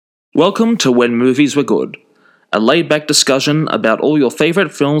Welcome to When Movies Were Good, a laid-back discussion about all your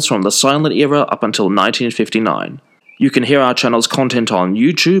favourite films from the silent era up until 1959. You can hear our channel's content on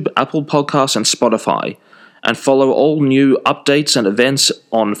YouTube, Apple Podcasts and Spotify, and follow all new updates and events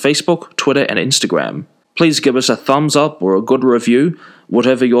on Facebook, Twitter and Instagram. Please give us a thumbs up or a good review,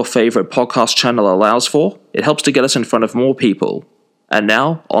 whatever your favourite podcast channel allows for. It helps to get us in front of more people. And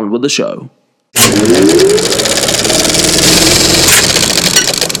now, on with the show.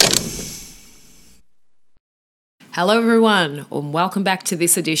 Hello everyone, and welcome back to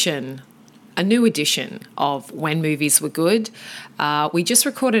this edition, a new edition of When Movies Were Good. We just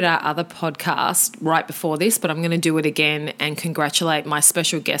recorded our other podcast right before this, but I'm going to do it again and congratulate my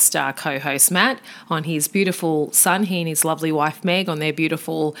special guest star co-host Matt on his beautiful son, he and his lovely wife Meg, on their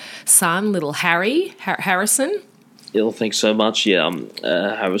beautiful son, little Harrison. Well, thanks so much.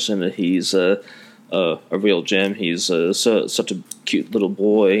 Harrison, he's a real gem. He's such a cute little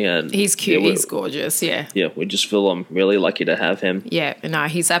boy, and he's cute. He's gorgeous. Yeah. We just feel really lucky to have him. Yeah, no,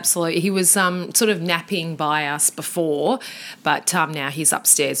 he's absolutely. He was sort of napping by us before, but now he's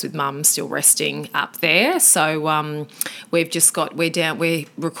upstairs with Mum, still resting up there. So we're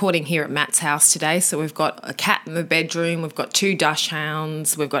recording here at Matt's house today. So we've got a cat in the bedroom, we've got 2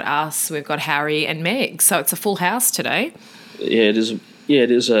 dachshunds, we've got us, we've got Harry and Meg. So it's a full house today. Yeah, it is. Yeah,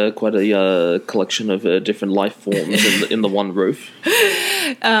 it is quite a collection of different life forms in the one roof.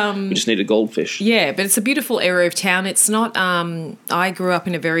 We just need a goldfish. Yeah, but it's a beautiful area of town. It's not... I grew up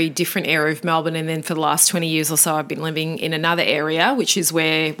in a very different area of Melbourne, and then for the last 20 years or so I've been living in another area, which is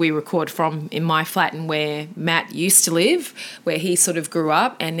where we record from in my flat and where Matt used to live, where he sort of grew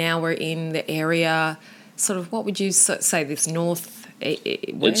up, and now we're in the area, sort of, what would you say, this north...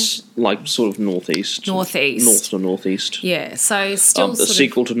 It's like sort of northeast. North to northeast. Yeah, so still a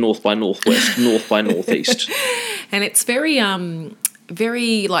sequel to North by Northwest, North by Northeast. And it's very,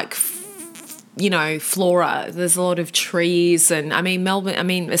 very like, flora. There's a lot of trees, and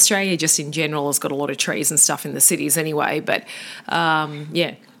Australia just in general has got a lot of trees and stuff in the cities anyway. But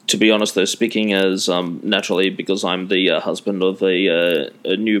yeah. To be honest, though, speaking as naturally, because I'm the husband of a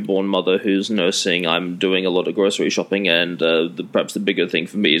newborn mother who's nursing, I'm doing a lot of grocery shopping, and perhaps the bigger thing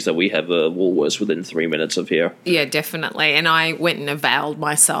for me is that we have a Woolworths within 3 minutes of here. Yeah, definitely. And I went and availed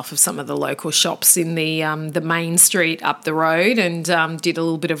myself of some of the local shops in the main street up the road, and did a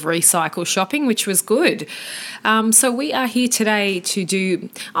little bit of recycle shopping, which was good. So we are here today to do,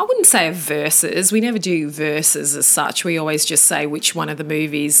 I wouldn't say a versus. We never do versus as such. We always just say which one of the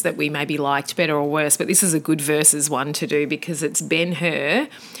movies that we maybe liked better or worse, but this is a good versus one to do because it's Ben Hur,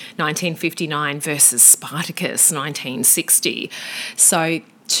 1959 versus Spartacus, 1960. So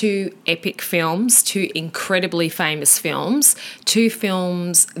 2 epic films, 2 incredibly famous films, 2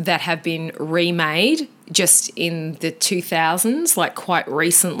 films that have been remade just in the 2000s, like quite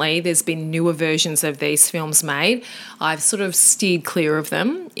recently. There's been newer versions of these films made. I've sort of steered clear of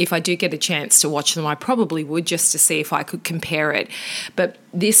them. If I do get a chance to watch them, I probably would, just to see if I could compare it. But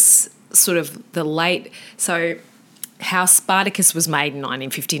this sort of so how Spartacus was made in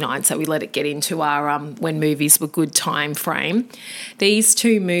 1959, so we let it get into our When Movies Were Good time frame. These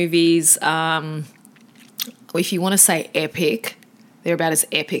 2 movies, if you want to say epic, they're about as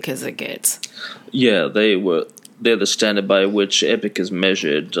epic as it gets. Yeah, they're the standard by which epic is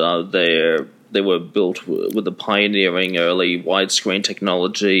measured. They were built with the pioneering early widescreen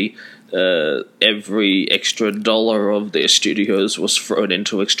technology. Every extra dollar of their studios was thrown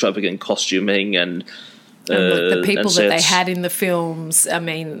into extravagant costuming and the people that they sets. had in the films,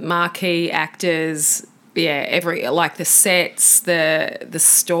 marquee actors, the sets, the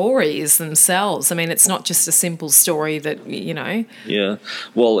stories themselves. It's not just a simple story that, Yeah,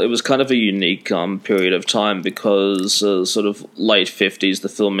 well, it was kind of a unique period of time because sort of late 50s, the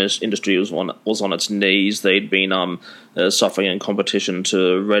film industry was on its knees. They'd been suffering in competition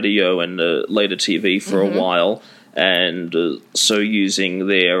to radio and later TV for a while, and so using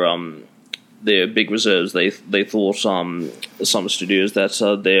their big reserves, they thought some studios that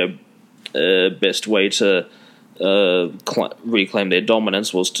their best way to reclaim their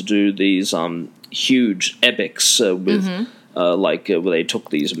dominance was to do these huge epics with where they took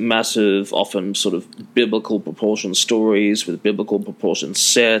these massive, often sort of biblical proportion stories with biblical proportion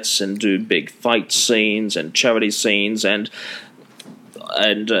sets and do big fight scenes and charity scenes, and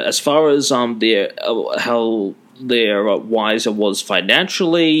as far as how their wiser was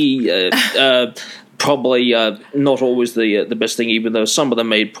financially, probably not always the best thing, even though some of them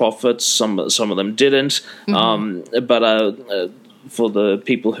made profits, some of them didn't. But for the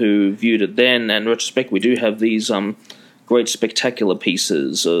people who viewed it then, and in retrospect, we do have these great spectacular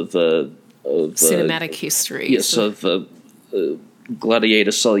pieces of cinematic history. Yes, of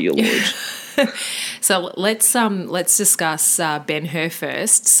Gladiator celluloid. So let's discuss Ben Hur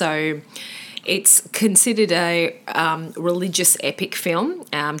first. So it's considered a religious epic film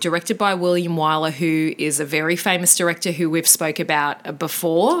directed by William Wyler, who is a very famous director who we've spoke about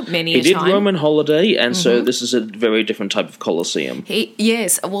before many a time. He did Roman Holiday, and so this is a very different type of Colosseum. He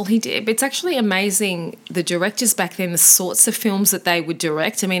did. It's actually amazing, the directors back then, the sorts of films that they would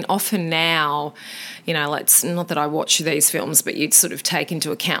direct. I mean, often now, not that I watch these films, but you'd sort of take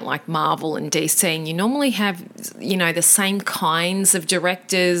into account like Marvel and DC, and you normally have, the same kinds of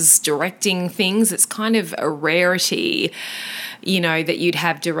directors directing things. It's kind of a rarity, that you'd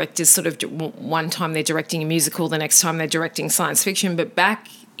have directors sort of one time they're directing a musical, the next time they're directing science fiction. But back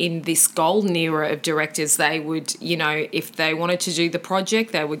in this golden era of directors, they would, if they wanted to do the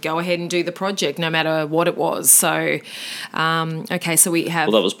project, they would go ahead and do the project no matter what it was. So, so we have...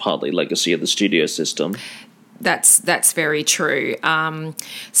 Well, that was partly legacy of the studio system. That's very true.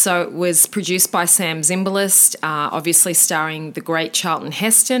 So it was produced by Sam Zimbalist, obviously starring the great Charlton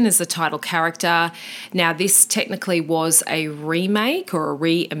Heston as the title character. Now, this technically was a remake or a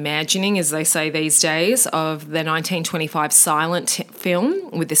reimagining, as they say these days, of the 1925 silent film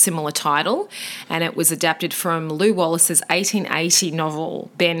with a similar title, and it was adapted from Lew Wallace's 1880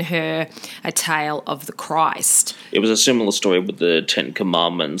 novel, Ben Hur, A Tale of the Christ. It was a similar story with the Ten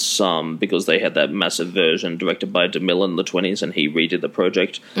Commandments, because they had that massive version directed by DeMille in the 20s, and he redid the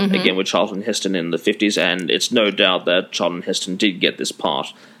project again with Charlton Heston in the 50s, and it's no doubt that Charlton Heston did get this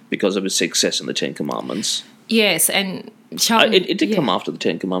part because of his success in the Ten Commandments. Yes, and Charlton... It did come after the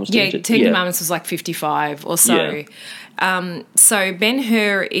Ten Commandments, didn't it? Ten Commandments was like 55 or so. Yeah. So Ben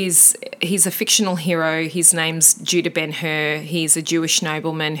Hur he's a fictional hero. His name's Judah Ben Hur. He's a Jewish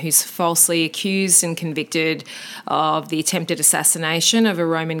nobleman who's falsely accused and convicted of the attempted assassination of a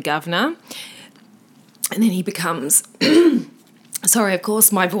Roman governor. And then he becomes... Sorry, of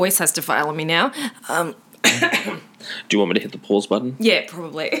course, my voice has to fail on me now. Do you want me to hit the pause button? Yeah,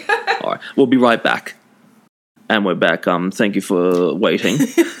 probably. All right, we'll be right back. And we're back. Thank you for waiting.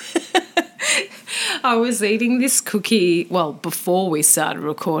 I was eating this cookie, before we started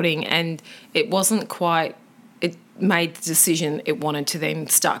recording, and it wasn't quite... It made the decision it wanted to then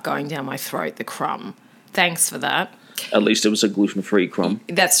start going down my throat, the crumb. Thanks for that. At least it was a gluten-free crumb.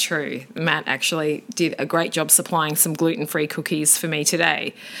 That's true. Matt actually did a great job supplying some gluten-free cookies for me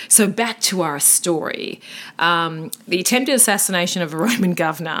today. So back to our story. The attempted assassination of a Roman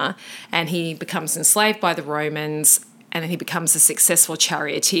governor, and he becomes enslaved by the Romans, and then he becomes a successful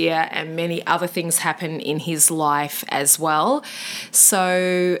charioteer, and many other things happen in his life as well.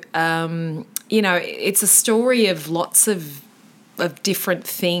 So, it's a story of lots of different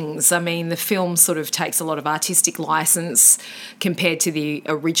things. I mean, the film sort of takes a lot of artistic license compared to the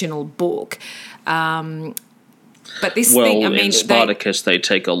original book. But this thing, I mean... in Spartacus, they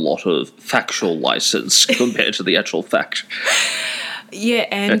take a lot of factual license compared to the actual fact. Yeah,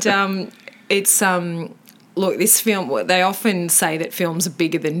 and it's... Look, this film, they often say that films are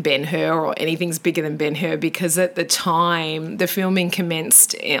bigger than Ben Hur or anything's bigger than Ben Hur because at the time, the filming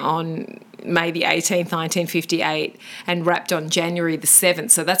commenced on May the 18th, 1958 and wrapped on January the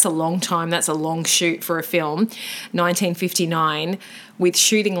 7th. So that's a long time. That's a long shoot for a film. 1959, with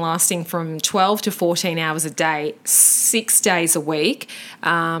shooting lasting from 12 to 14 hours a day, 6 days a week.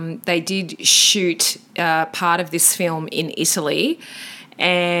 They did shoot part of this film in Italy.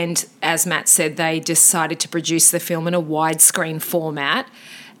 And as Matt said, they decided to produce the film in a widescreen format.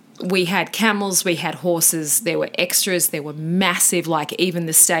 We had camels, we had horses, there were extras, there were massive, like even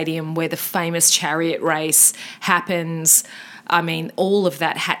the stadium where the famous chariot race happens. I mean, all of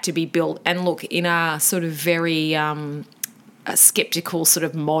that had to be built. And look, in a sort of very a skeptical sort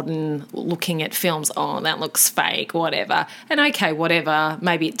of modern looking at films, that looks fake, whatever. And okay, whatever,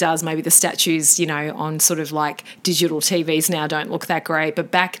 maybe it does, maybe the statues, on sort of like digital TVs now don't look that great.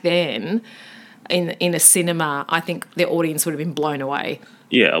 But back then, in a cinema, I think the audience would have been blown away.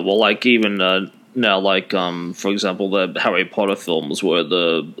 Yeah, well, like even now, like for example, the Harry Potter films were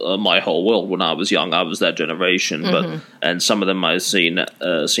the my whole world when I was young. I was that generation, and some of them I've seen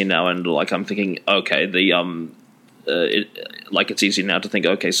now, and like I'm thinking, okay, it's easy now to think,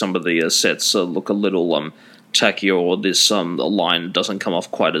 okay, some of the sets look a little tacky, or this line doesn't come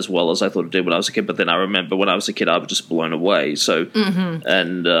off quite as well as I thought it did when I was a kid. But then I remember when I was a kid, I was just blown away. So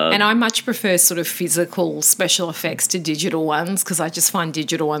and I much prefer sort of physical special effects to digital ones because I just find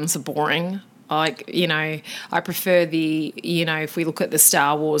digital ones are boring. Like, I prefer if we look at the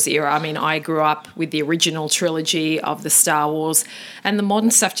Star Wars era, I mean, I grew up with the original trilogy of the Star Wars, and the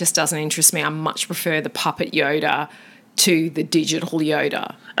modern stuff just doesn't interest me. I much prefer the puppet Yoda to the digital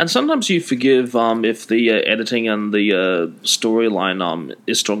Yoda. And sometimes you forgive if the editing and the storyline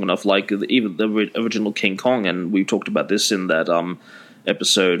is strong enough, like even the original King Kong, and we talked about this in that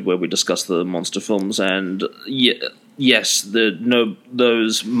episode where we discussed the monster films, and yes,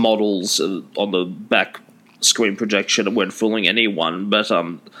 those models on the back screen projection weren't fooling anyone, but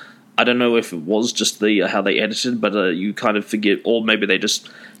I don't know if it was just the how they edited, but you kind of forget, or maybe they just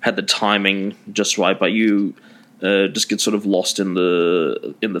had the timing just right, but you just get sort of lost in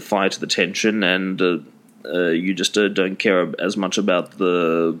the fight, the tension, and you just don't care as much about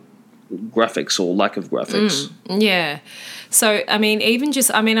the graphics or lack of graphics. Yeah. So, I mean,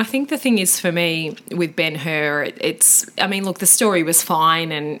 I think the thing is for me with Ben Hur, look, the story was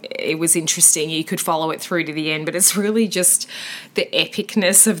fine and it was interesting. You could follow it through to the end, but it's really just the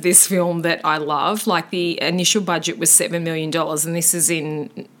epicness of this film that I love. Like, the initial budget was $7 million, and this is in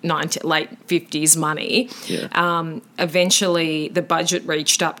late 50s money. Yeah. Eventually, the budget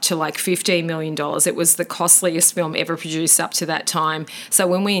reached up to like $15 million. It was the costliest film ever produced up to that time. So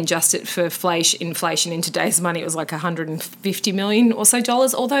when we adjust it for inflation in today's money, it was like $150 million or so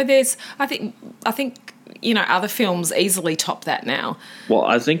dollars. Although I think other films easily top that now. Well,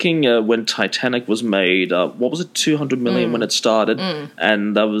 I'm thinking when Titanic was made, what was it, 200 million when it started,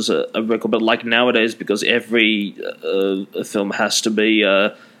 and that was a record. But like nowadays, because every film has to be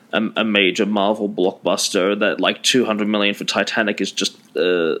a major Marvel blockbuster, that like 200 million for Titanic is just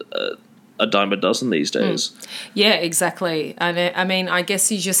a dime a dozen these days. Yeah, exactly. And I mean, I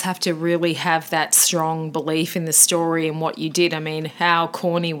guess you just have to really have that strong belief in the story and what you did. I mean, how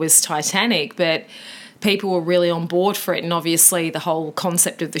corny was Titanic, but people were really on board for it, and obviously the whole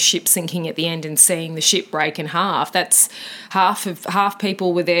concept of the ship sinking at the end and seeing the ship break in half, that's half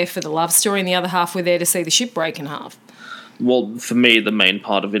people were there for the love story and the other half were there to see the ship break in half. Well, for me, the main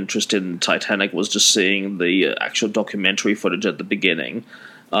part of interest in Titanic was just seeing the actual documentary footage at the beginning,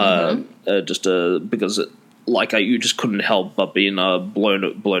 because you just couldn't help but being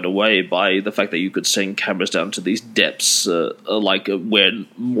blown away by the fact that you could send cameras down to these depths, where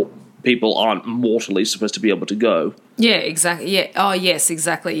people aren't mortally supposed to be able to go. Yeah, exactly. Yeah. Oh, yes,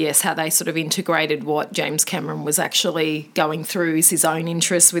 exactly. Yes, how they sort of integrated what James Cameron was actually going through is his own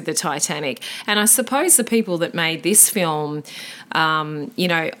interest with the Titanic. And I suppose the people that made this film,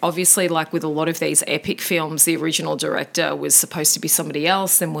 obviously, like with a lot of these epic films, the original director was supposed to be somebody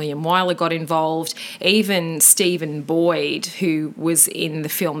else. Then William Wyler got involved. Even Stephen Boyd, who was in the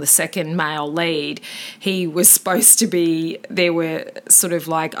film, the second male lead, he was supposed to be, there were sort of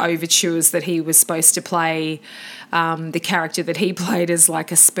like overtures that he was supposed to play the character that he played as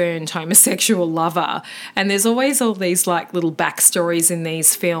like a spurned homosexual lover. And there's always all these like little backstories in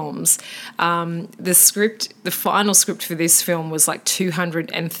these films. The final script for this film was like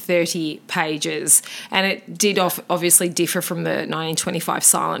 230 pages, and it did obviously differ from the 1925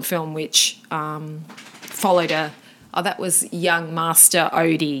 silent film, which followed that was young Master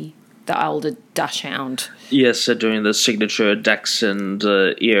Odie, the older Dachshund. Yes, doing the signature Dachshund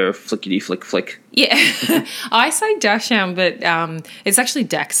ear flickety flick flick. Yeah, I say Dachshund, but it's actually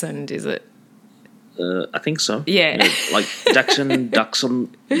Dachshund, is it? I think so. Yeah. Like Dachshund.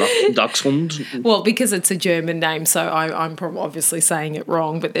 Well, because it's a German name, so I'm probably obviously saying it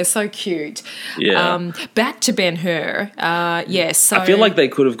wrong, but they're so cute. Yeah. Back to Ben Hur. Yes. So I feel like they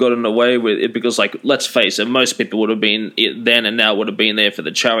could have gotten away with it because, like, let's face it, most people would have been then and now would have been there for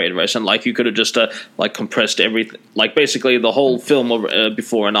the chariot race, and like you could have just compressed everything. Like basically, the whole film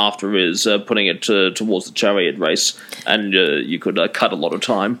before and after is putting it towards the chariot race, and you could cut a lot of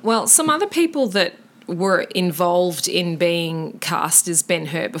time. Well, some other people that were involved in being cast as Ben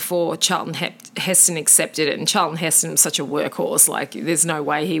Hur before Charlton Heston accepted it, and Charlton Heston was such a workhorse, like there's no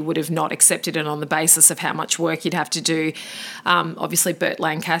way he would have not accepted it on the basis of how much work you'd have to do. Obviously Burt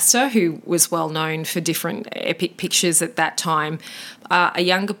Lancaster, who was well known for different epic pictures at that time, a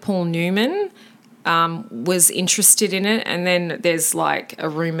younger Paul Newman was interested in it, and then there's like a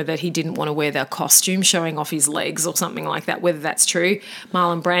rumour that he didn't want to wear the costume showing off his legs or something like that, whether that's true.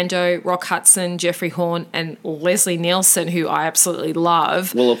 Marlon Brando, Rock Hudson, Jeffrey Horn, and Leslie Nielsen, who I absolutely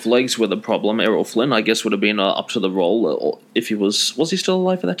love. Well, if legs were the problem, Errol Flynn, I guess, would have been up to the role, or if he was he still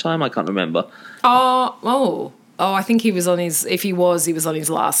alive at that time? I can't remember. I think he was on his, if he was on his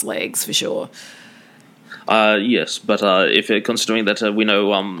last legs for sure. Yes, but considering that we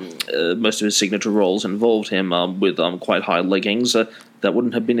know most of his signature roles involved him with quite high leggings, that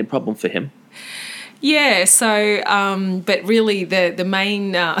wouldn't have been a problem for him. Yeah. So, but really, the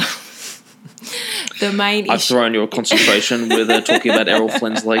main I've thrown your concentration with talking about Errol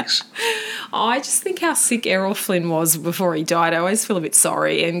Flynn's legs. I just think how sick Errol Flynn was before he died. I always feel a bit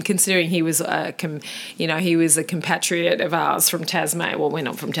sorry, and considering he was he was a compatriot of ours from Tasmania. Well, we're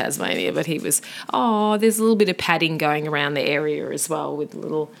not from Tasmania, but he was. Oh, there's a little bit of padding going around the area as well with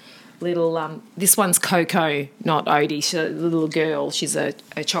little. This one's Coco, not Odie. She's a little girl. She's a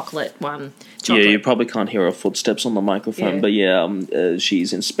chocolate one. Chocolate. Yeah, you probably can't hear her footsteps on the microphone, but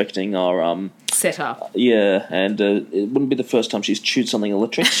she's inspecting our setup. Yeah, and it wouldn't be the first time she's chewed something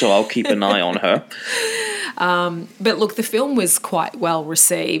electric, so I'll keep an eye on her. But look, the film was quite well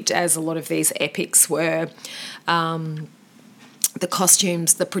received, as a lot of these epics were. The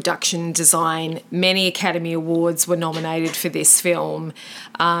costumes, the production design, many Academy Awards were nominated for this film.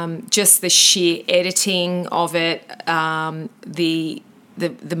 Just the sheer editing of it,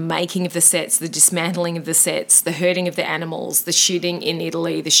 the making of the sets, the dismantling of the sets, the herding of the animals, the shooting in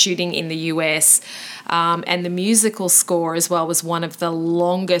Italy, the shooting in the US, and the musical score as well was one of the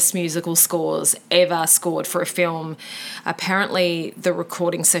longest musical scores ever scored for a film. Apparently, the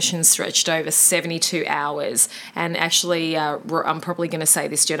recording session stretched over 72 hours. And actually, I'm probably going to say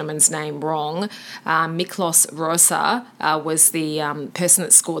this gentleman's name wrong. Miklos Rosa was the person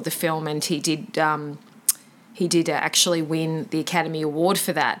that scored the film, and he did actually win the Academy Award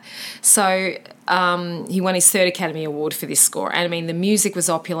for that. So he won his third Academy Award for this score. And, I mean, the music was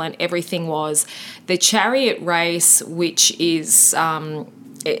opulent. Everything was. The chariot race, which is...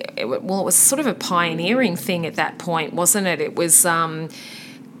 it was sort of a pioneering thing at that point, wasn't it? It was...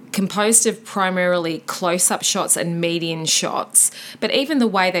 composed of primarily close-up shots and median shots. But even the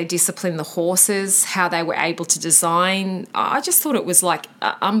way they disciplined the horses, how they were able to design, I just thought it was like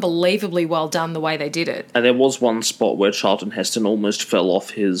unbelievably well done the way they did it. And there was one spot where Charlton Heston almost fell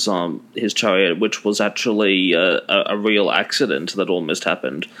off his chariot, which was actually a real accident that almost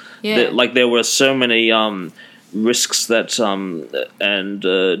happened. Yeah. There were so many risks that and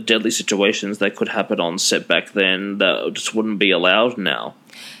deadly situations that could happen on set back then that just wouldn't be allowed now.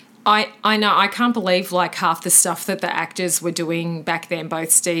 I know. I can't believe like half the stuff that the actors were doing back then, both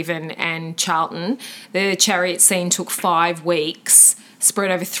Stephen and Charlton. The chariot scene took 5 weeks,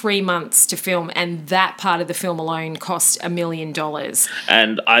 spread over 3 months to film, and that part of the film alone cost $1 million.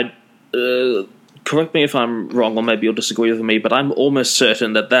 And I correct me if I'm wrong, or maybe you'll disagree with me, but I'm almost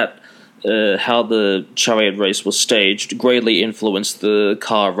certain that how the chariot race was staged greatly influenced the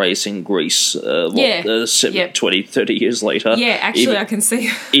car race in Greece 20, 30 years later. Yeah, actually, I can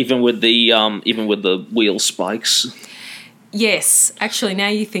see. Even with the wheel spikes. Yes, actually, now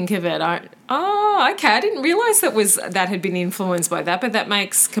you think of it, okay, I didn't realise that had been influenced by that, but that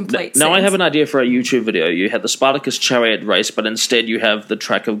makes complete sense. Now I have an idea for a YouTube video. You had the Spartacus chariot race, but instead you have the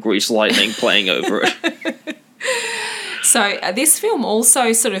track of Grease lightning playing over it. So this film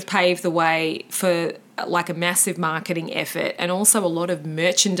also sort of paved the way for like a massive marketing effort, and also a lot of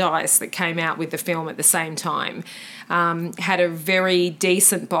merchandise that came out with the film at the same time. Had a very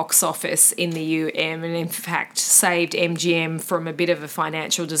decent box office in the UM, and in fact saved MGM from a bit of a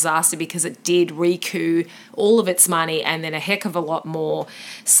financial disaster because it did recoup all of its money and then a heck of a lot more.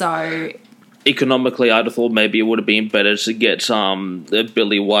 So... economically, I'd have thought maybe it would have been better to get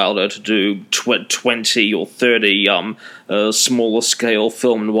Billy Wilder to do 20 or 30 smaller scale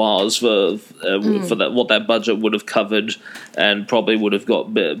film noirs for that, what that budget would have covered, and probably would have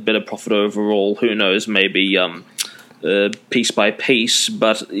got better profit overall. Who knows? Maybe piece by piece,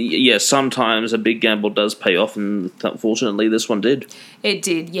 but yeah, sometimes a big gamble does pay off, and unfortunately this one did. It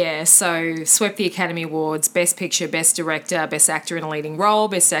did, yeah. So swept the Academy Awards, Best Picture, Best Director, Best Actor in a Leading Role,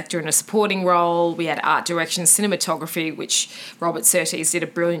 Best Actor in a Supporting Role. We had Art Direction, Cinematography, which Robert Surtees did a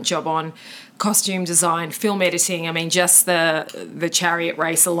brilliant job on, Costume Design, Film Editing. I mean, just the chariot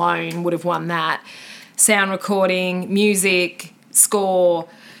race alone would have won that. Sound Recording, Music, Score...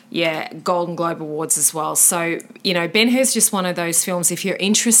 yeah, Golden Globe Awards as well. So, Ben Hur's just one of those films, if you're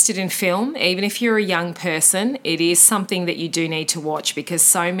interested in film, even if you're a young person, it is something that you do need to watch, because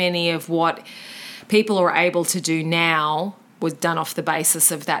so many of what people are able to do now was done off the basis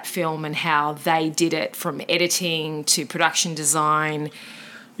of that film and how they did it, from editing to production design.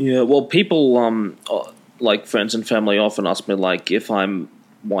 Yeah, well, people, like friends and family often ask me, like,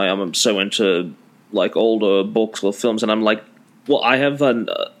 why I'm so into, like, older books or films, and I'm like, well, I have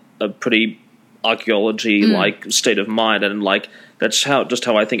a pretty archaeology-like state of mind, and like that's how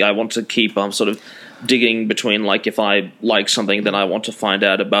I think I want to keep sort of digging between, like, if I like something, then I want to find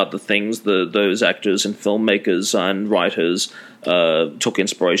out about the things those actors and filmmakers and writers took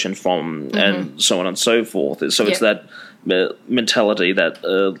inspiration from, and so on and so forth. So it's that mentality, that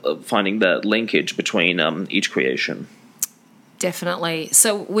finding that linkage between each creation. Definitely.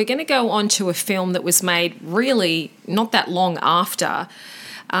 So we're going to go on to a film that was made really not that long after.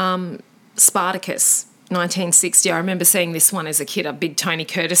 Spartacus, 1960. I remember seeing this one as a kid, a big Tony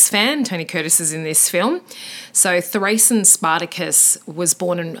Curtis fan. Tony Curtis is in this film. So Thracian Spartacus was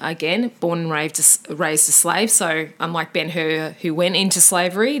born and raised a slave. So unlike Ben Hur, who went into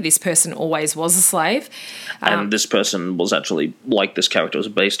slavery, this person always was a slave. And this person was actually, like this character, was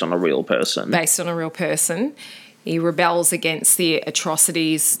based on a real person. Based on a real person. He rebels against the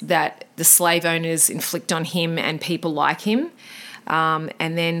atrocities that the slave owners inflict on him and people like him.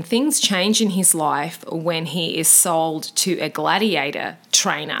 And then things change in his life when he is sold to a gladiator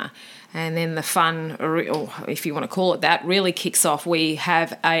trainer. And then the fun, or if you want to call it that, really kicks off. We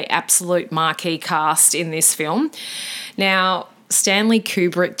have an absolute marquee cast in this film. Now, Stanley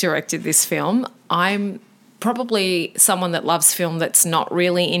Kubrick directed this film. I'm probably someone that loves film that's not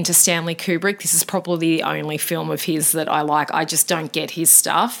really into Stanley Kubrick. This is probably the only film of his that I like. I just don't get his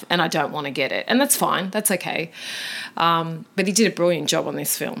stuff and I don't want to get it. And that's fine. That's okay. But he did a brilliant job on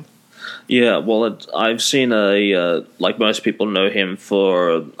this film. Yeah, well, I've seen like most people know him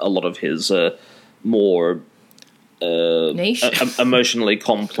for a lot of his more niche, emotionally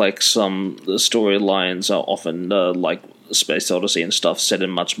complex storylines are often like Space Odyssey and stuff set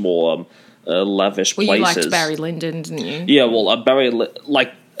in much more lavish places. Well, you liked Barry Lyndon, didn't you? Yeah, well,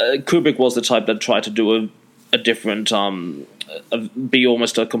 Kubrick was the type that tried to do a different, be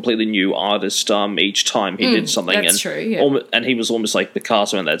almost a completely new artist each time he did something. That's true, yeah. And he was almost like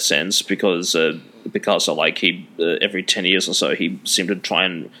Picasso in that sense, because Picasso, every 10 years or so, he seemed to try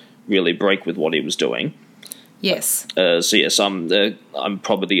and really break with what he was doing. Yes. So yes, I'm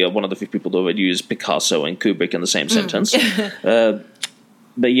probably one of the few people that would use Picasso and Kubrick in the same sentence.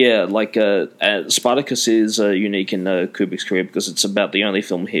 But yeah, Spartacus is unique in Kubrick's career because it's about the only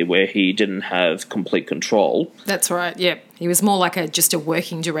film here where he didn't have complete control. That's right, yeah. He was more like just a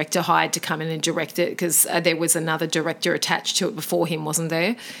working director hired to come in and direct it because there was another director attached to it before him, wasn't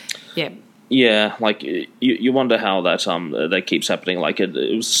there? Yeah. Yeah, you wonder how that keeps happening.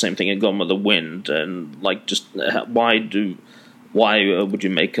 It was the same thing in Gone with the Wind, and why would you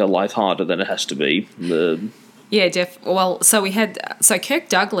make life harder than it has to be? Yeah, well, so we had Kirk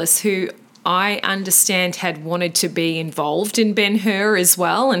Douglas, who I understand had wanted to be involved in Ben Hur as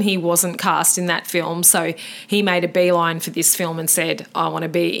well, and he wasn't cast in that film. So he made a beeline for this film and said, I want to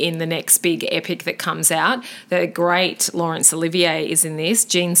be in the next big epic that comes out. The great Laurence Olivier is in this,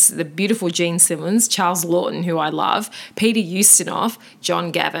 the beautiful Gene Simmons, Charles Lawton, who I love, Peter Ustinov,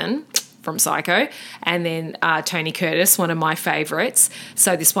 John Gavin from Psycho, and then Tony Curtis, one of my favourites.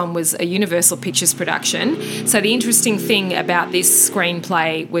 So this one was a Universal Pictures production. So the interesting thing about this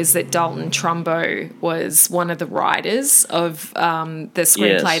screenplay was that Dalton Trumbo was one of the writers of the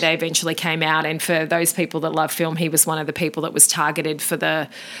screenplay. Yes. They eventually came out, and for those people that love film, he was one of the people that was targeted for the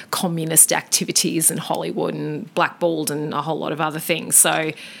communist activities in Hollywood and blackballed and a whole lot of other things.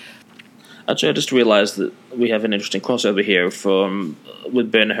 So actually, I just realised that we have an interesting crossover here.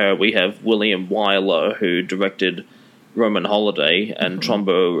 With Ben Hur, we have William Wyler, who directed Roman Holiday, and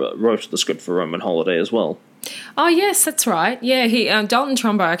Trumbo wrote the script for Roman Holiday as well. Oh, yes, that's right. Yeah, Dalton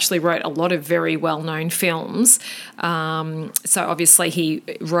Trumbo actually wrote a lot of very well-known films. So obviously he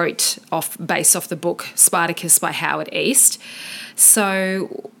wrote based off the book Spartacus by Howard East.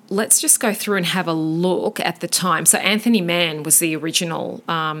 So let's just go through and have a look at the time. So Anthony Mann was the original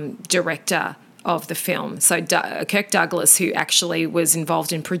director of the film. So Kirk Douglas, who actually was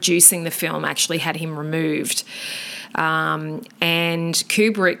involved in producing the film, actually had him removed. And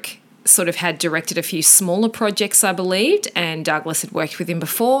Kubrick sort of had directed a few smaller projects, I believed, and Douglas had worked with him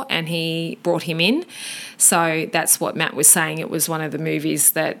before and he brought him in. So that's what Matt was saying. It was one of the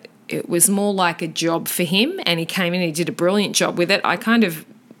movies that it was more like a job for him, and he came in and he did a brilliant job with it.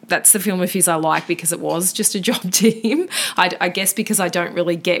 That's the film of his I like because it was just a job to him. I guess because I don't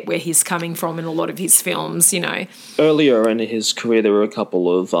really get where he's coming from in a lot of his films, Earlier in his career, there were a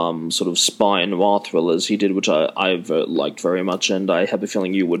couple of sort of spy noir thrillers he did, which I've liked very much, and I have a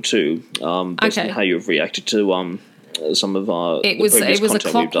feeling you would too, based on how you've reacted to some of our It was a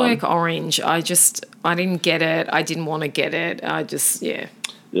Clockwork Orange. I didn't get it. I didn't want to get it.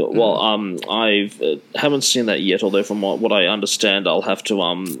 Well, I haven't seen that yet, although from what I understand, I'll have to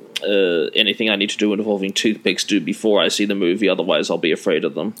anything I need to do involving toothpicks do before I see the movie, otherwise I'll be afraid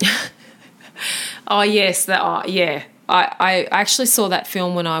of them. Oh, yes, yeah. I actually saw that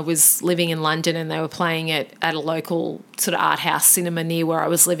film when I was living in London, and they were playing it at a local sort of art house cinema near where I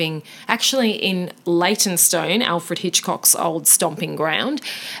was living, actually in Leytonstone, Alfred Hitchcock's old stomping ground.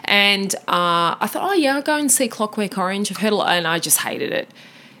 And I thought, I'll go and see Clockwork Orange. I've heard a lot, and I just hated it.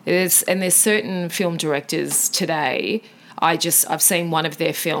 There's certain film directors today. I've seen one of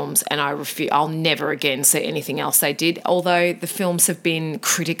their films and I'll never again see anything else they did, although the films have been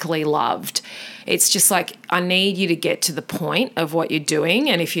critically loved. It's just like, I need you to get to the point of what you're doing,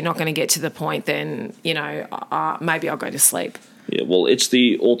 and if you're not going to get to the point, then, maybe I'll go to sleep. Yeah, well, it's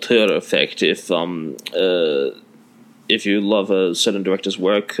the auteur effect. If you love a certain director's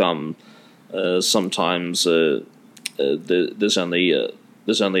work, sometimes there's only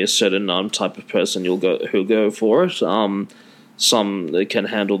a certain type of person who'll go for it. Some can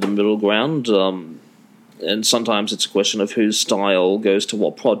handle the middle ground, and sometimes it's a question of whose style goes to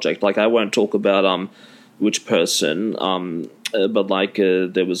what project. Like, I won't talk about which person, but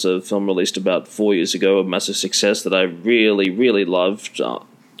there was a film released about 4 years ago, a massive success that I really, really loved,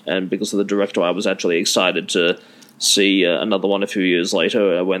 and because of the director, I was actually excited to see another one a few years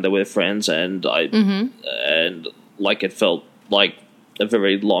later when they were friends, and it felt like a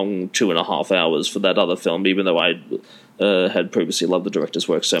very long 2.5 hours for that other film, even though I had previously loved the director's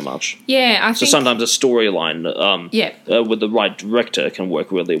work so much. Yeah, I think sometimes a storyline with the right director can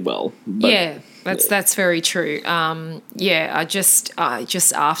work really well. Yeah, that's very true. I just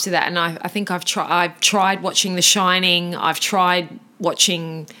after that, and I think I've tried watching The Shining. I've tried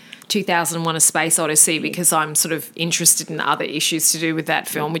watching 2001: A Space Odyssey because I'm sort of interested in other issues to do with that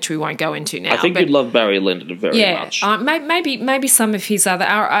film, which we won't go into now. I think you'd love Barry Lyndon very much. Maybe some of his other.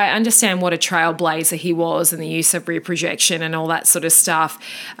 I understand what a trailblazer he was and the use of rear projection and all that sort of stuff.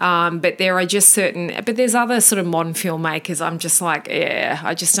 But there are just but there's other sort of modern filmmakers. I'm just like,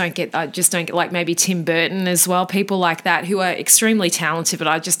 I just don't get like maybe Tim Burton as well. People like that who are extremely talented, but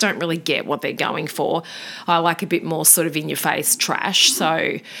I just don't really get what they're going for. I like a bit more sort of in your face trash.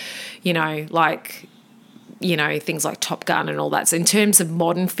 So, things like Top Gun and all that. So in terms of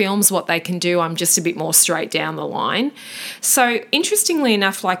modern films, what they can do, I'm just a bit more straight down the line. So interestingly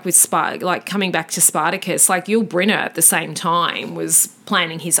enough, like with coming back to Spartacus, like Yul Brynner at the same time was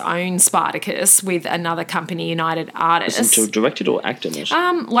planning his own Spartacus with another company, United Artists. Isn't to direct it or act in it?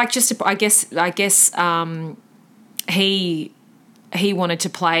 I guess he wanted to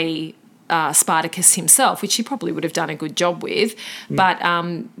play Spartacus himself, which he probably would have done a good job with. But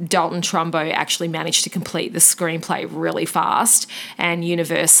Dalton Trumbo actually managed to complete the screenplay really fast, and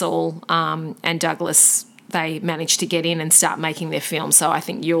Universal and Douglas, they managed to get in and start making their film. So I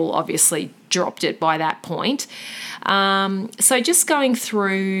think Yul obviously dropped it by that point. So just going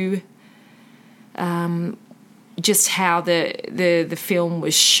through just how the film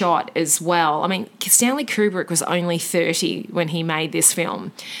was shot as well. I mean, Stanley Kubrick was only 30 when he made this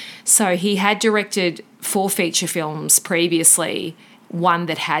film. So he had directed 4 feature films previously, one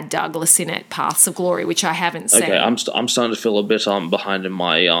that had Douglas in it, Paths of Glory, which I haven't seen. Okay, I'm starting to feel a bit behind in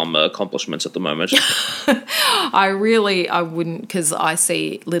my accomplishments at the moment. I wouldn't, because I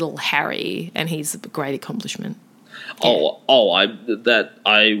see Little Harry, and he's a great accomplishment. Yeah. I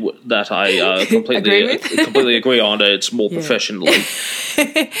completely agree on it. It's more professionally.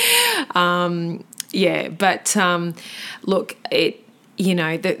 But look,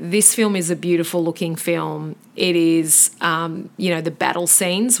 this film is a beautiful looking film. It is, the battle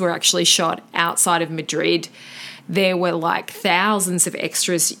scenes were actually shot outside of Madrid. There were like thousands of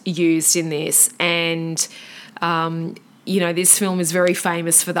extras used in this, and this film is very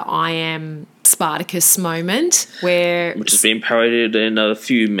famous for the I am Spartacus moment, which has been parodied in a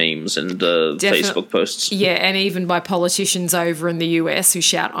few memes and Facebook posts. Yeah, and even by politicians over in the US who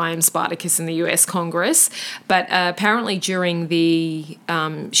shout I am Spartacus in the US Congress. But apparently during the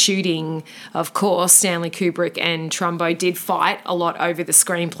shooting, of course, Stanley Kubrick and Trumbo did fight a lot over the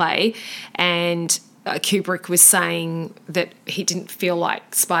screenplay, and Kubrick was saying that he didn't feel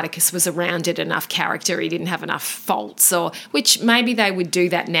like Spartacus was a rounded enough character. He didn't have enough faults, which maybe they would do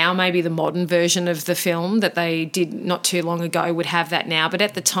that now. Maybe the modern version of the film that they did not too long ago would have that now. But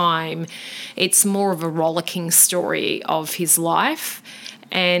at the time, it's more of a rollicking story of his life.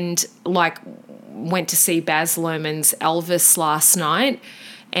 And went to see Baz Luhrmann's Elvis last night,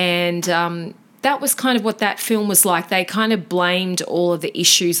 and that was kind of what that film was like. They kind of blamed all of the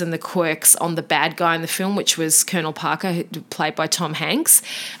issues and the quirks on the bad guy in the film, which was Colonel Parker, played by Tom Hanks.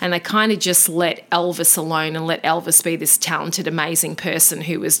 And they kind of just let Elvis alone and let Elvis be this talented, amazing person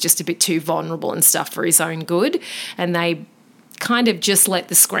who was just a bit too vulnerable and stuff for his own good. And they kind of just let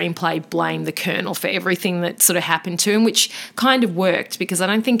the screenplay blame the Colonel for everything that sort of happened to him, which kind of worked, because I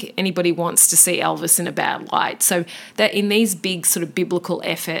don't think anybody wants to see Elvis in a bad light. So that in these big sort of biblical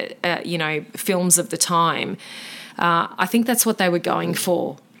effort, films of the time, I think that's what they were going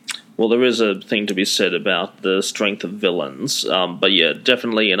for. Well, there is a thing to be said about the strength of villains, but yeah,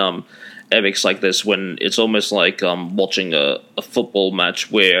 definitely in epics like this, when it's almost like watching a football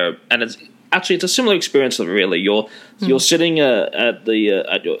match where, and actually, it's a similar experience. Really, you're sitting at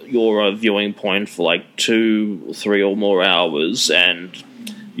your viewing point for like 2, 3 or more hours, and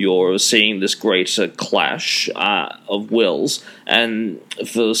you're seeing this great clash of wills. And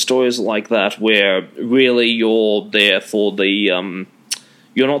for stories like that, where really you're there for the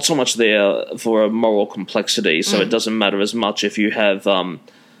you're not so much there for a moral complexity, so it doesn't matter as much if you have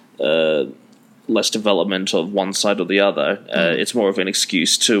less development of one side or the other. It's more of an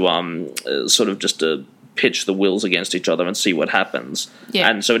excuse to sort of just pitch the wills against each other and see what happens. Yeah.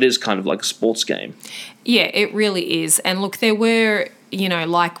 And so it is kind of like a sports game. Yeah, it really is. And look, there were,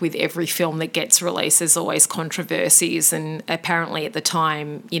 like with every film that gets released, there's always controversies. And apparently at the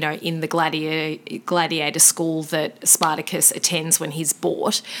time, in the gladiator school that Spartacus attends when he's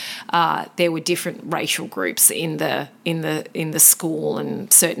bought, there were different racial groups in the school,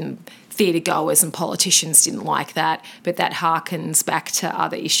 and certain theatre goers and politicians didn't like that, but that harkens back to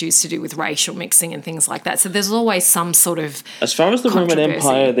other issues to do with racial mixing and things like that. So there's always some sort of as far as the Roman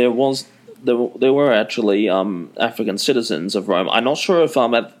Empire, there were actually African citizens of Rome. I'm not sure if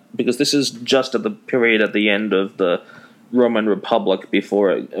because this is just at the period at the end of the Roman Republic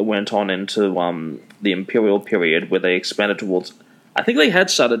before it went on into the imperial period, where they expanded towards. I think they had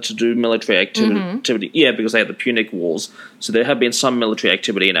started to do military activity. Yeah, because they had the Punic Wars. So there had been some military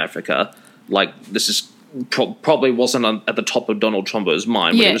activity in Africa. Like, this is probably wasn't at the top of Donald Trumbo's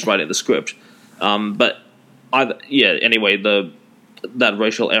mind when he was writing the script. Anyway, that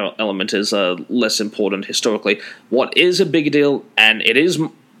racial element is less important historically. What is a big deal, and it is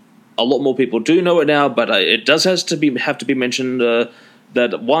a lot more people do know it now, but it does have to be mentioned.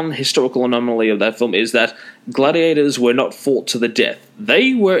 That one historical anomaly of that film is that gladiators were not fought to the death.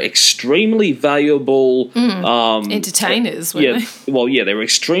 They were extremely valuable entertainers, weren't they? Well, yeah, they were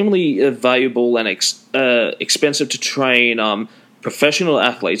extremely valuable and expensive to train professional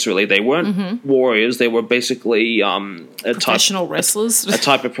athletes, really. They weren't warriors. They were basically professional wrestlers. A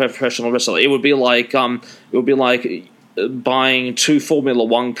type of professional wrestler. It would be like buying 2 Formula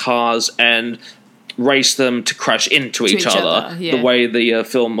One cars and race them to crash into each other. The way the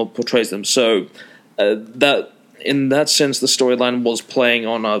film portrays them. So that in that sense, the storyline was playing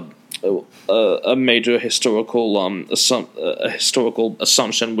on a major historical historical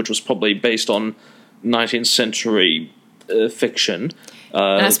assumption, which was probably based on 19th century fiction.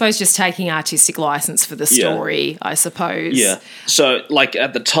 And I suppose just taking artistic license for the story, I suppose. Yeah. So, like,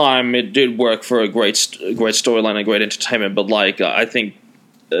 at the time, it did work for a great storyline and great entertainment, but, like, I think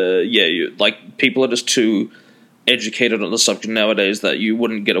people are just too educated on the subject nowadays that you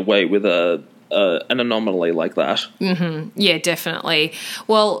wouldn't get away with an anomaly like that. Yeah, definitely.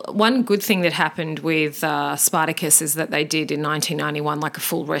 Well, one good thing that happened with Spartacus is that they did in 1991 like a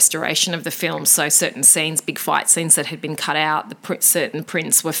full restoration of the film. So certain scenes, big fight scenes that had been cut out, certain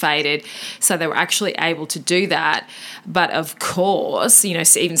prints were faded. So they were actually able to do that. But of course, even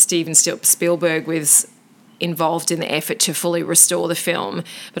Steven Spielberg was involved in the effort to fully restore the film.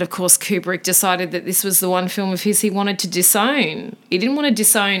 But of course, Kubrick decided that this was the one film of his he wanted to disown. He didn't want to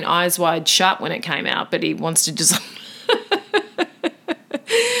disown Eyes Wide Shut when it came out, but he wants to disown.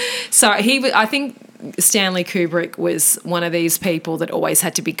 So I think Stanley Kubrick was one of these people that always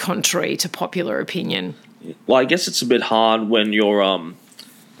had to be contrary to popular opinion. Well, I guess it's a bit hard when you're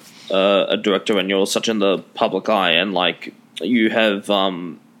a director and you're such in the public eye, and like you have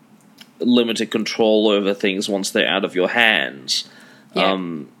limited control over things once they're out of your hands.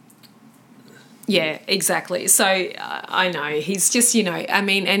 Yeah, exactly. So I know he's just,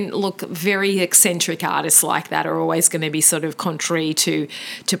 and look, very eccentric artists like that are always going to be sort of contrary to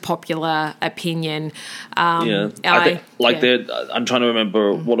popular opinion. I'm trying to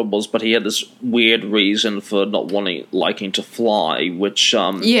remember what it was, but he had this weird reason for not liking to fly, which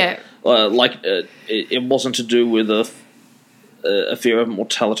it wasn't to do with a fear of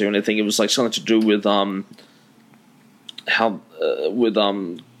mortality or anything. It was like something to do with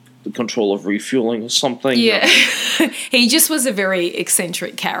the control of refueling or something. Yeah. He just was a very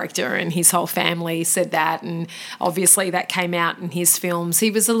eccentric character, and his whole family said that, and obviously that came out in his films.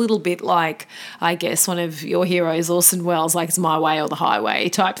 He was a little bit like, I guess, one of your heroes, Orson Welles, like it's my way or the highway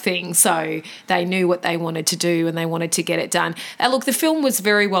type thing. So they knew what they wanted to do and they wanted to get it done. Look, the film was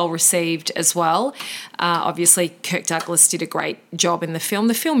very well received as well. Obviously, Kirk Douglas did a great job in the film.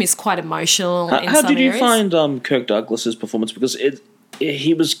 The film is quite emotional in some areas. How did you find Kirk Douglas's performance? Because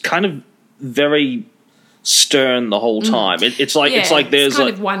he was kind of very stern the whole time. It's like there's kind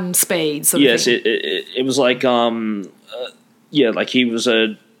like of one speed sort of thing. It was like like he was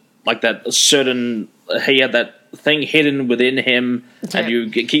like that certain, he had that thing hidden within him, and you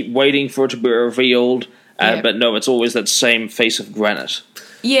keep waiting for it to be revealed, but no, it's always that same face of granite.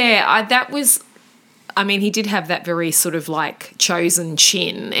 Yeah, he did have that very sort of like chosen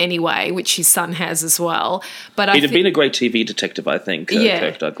chin anyway, which his son has as well. But he'd have been a great TV detective, I think,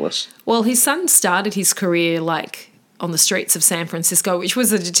 Kirk Douglas. Well, his son started his career like on the streets of San Francisco, which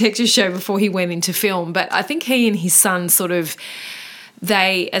was a detective show before he went into film. But I think he and his son sort of,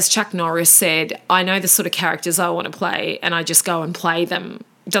 as Chuck Norris said, I know the sort of characters I want to play and I just go and play them.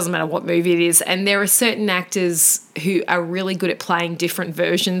 It doesn't matter what movie it is. And there are certain actors who are really good at playing different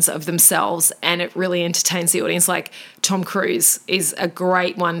versions of themselves and it really entertains the audience. Like Tom Cruise is a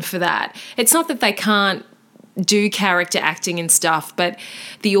great one for that. It's not that they can't do character acting and stuff, but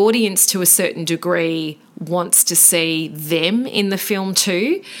the audience to a certain degree wants to see them in the film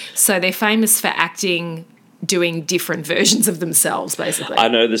too. So they're famous for acting doing different versions of themselves, basically. I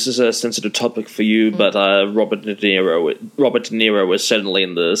know this is a sensitive topic for you, but Robert De Niro was certainly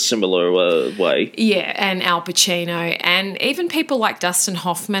in the similar way. Yeah, and Al Pacino, and even people like Dustin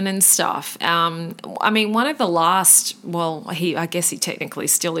Hoffman and stuff. One of the last, I guess he technically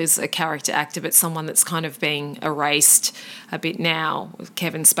still is a character actor, but someone that's kind of being erased a bit now with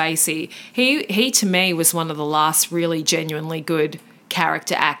Kevin Spacey. He to me was one of the last really genuinely good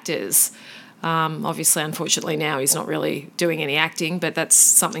character actors. Obviously, unfortunately, now he's not really doing any acting, but that's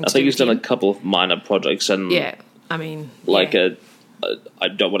something. I think he's done a couple of minor projects, and I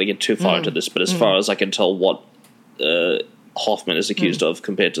don't want to get too far into this, but as far as I can tell, what Hoffman is accused of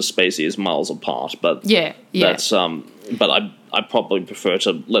compared to Spacey is miles apart. But that's but I probably prefer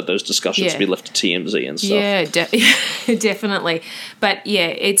to let those discussions be left to TMZ and stuff. Yeah, definitely. But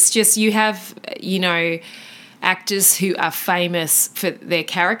it's just you have actors who are famous for their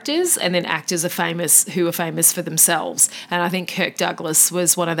characters and then actors who are famous for themselves. And I think Kirk Douglas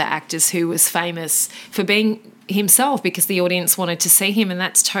was one of the actors who was famous for being himself because the audience wanted to see him, and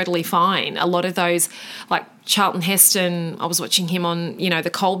that's totally fine. A lot of those, like Charlton Heston, I was watching him on,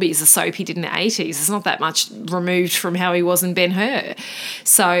 the Colbys, a soap he did in the 80s. It's not that much removed from how he was in Ben Hur.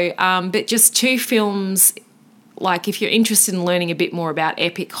 So, but just two films. Like if you're interested in learning a bit more about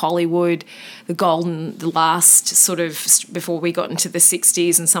epic Hollywood, the last sort of before we got into the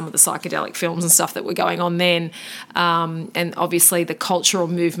 60s and some of the psychedelic films and stuff that were going on then, and obviously the cultural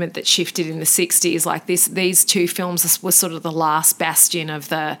movement that shifted in the 60s, like these two films were sort of the last bastion of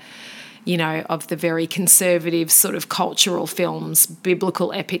the very conservative sort of cultural films,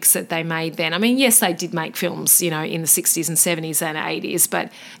 biblical epics that they made then. I mean, yes, they did make films, in the 60s and 70s and 80s,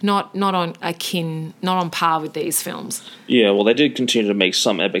 but not on par with these films. Yeah, well, they did continue to make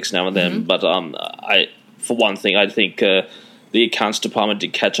some epics now and then, but for one thing, I think the accounts department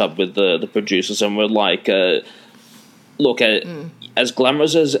did catch up with the producers and were like, look, as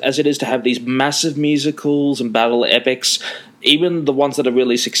glamorous as it is to have these massive musicals and battle epics, even the ones that are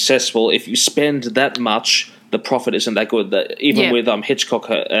really successful, if you spend that much, the profit isn't that good. Even with Hitchcock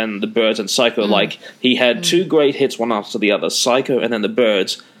and The Birds and Psycho, like he had two great hits, one after the other, Psycho and then The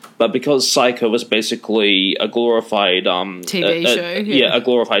Birds. But because Psycho was basically a glorified TV show, a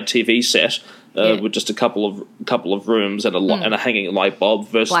glorified TV set with just a couple of rooms and a hanging light bulb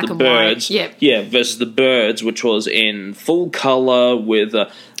versus Black The and Birds, white. Versus The Birds, which was in full color with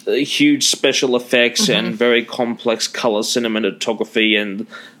huge special effects and very complex color cinematography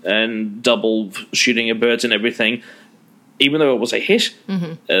and double shooting of birds and everything. Even though it was a hit,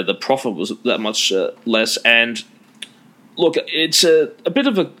 the profit was that much less. And look, it's a bit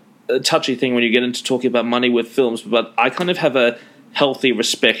of a touchy thing when you get into talking about money with films, but I kind of have a healthy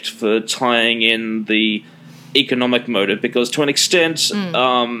respect for tying in the economic motive, because to an extent,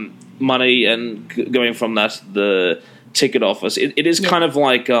 money and going from that, the ticket office, it is kind of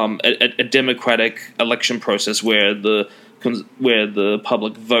like a democratic election process where the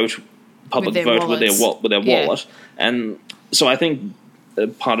public vote with their wallet. And so I think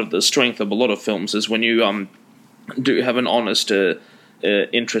part of the strength of a lot of films is when you do have an honest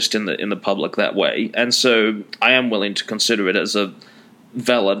interest in the public that way. And so I am willing to consider it as a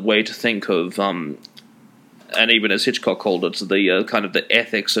valid way to think of and even as Hitchcock called it, the kind of the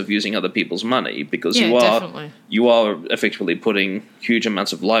ethics of using other people's money, because you are effectively putting huge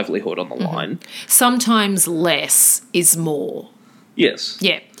amounts of livelihood on the line. Sometimes less is more. Yes.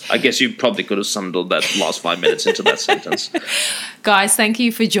 Yeah. I guess you probably could have summed all that last 5 minutes into that sentence. Guys, thank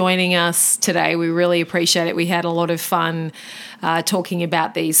you for joining us today. We really appreciate it. We had a lot of fun talking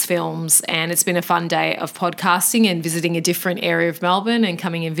about these films, and it's been a fun day of podcasting and visiting a different area of Melbourne and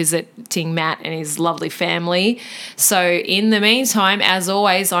coming and visiting Matt and his lovely family. So in the meantime, as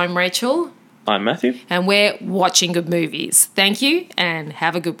always, I'm Rachel. I'm Matthew. And we're watching good movies. Thank you, and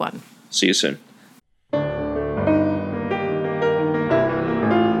have a good one. See you soon.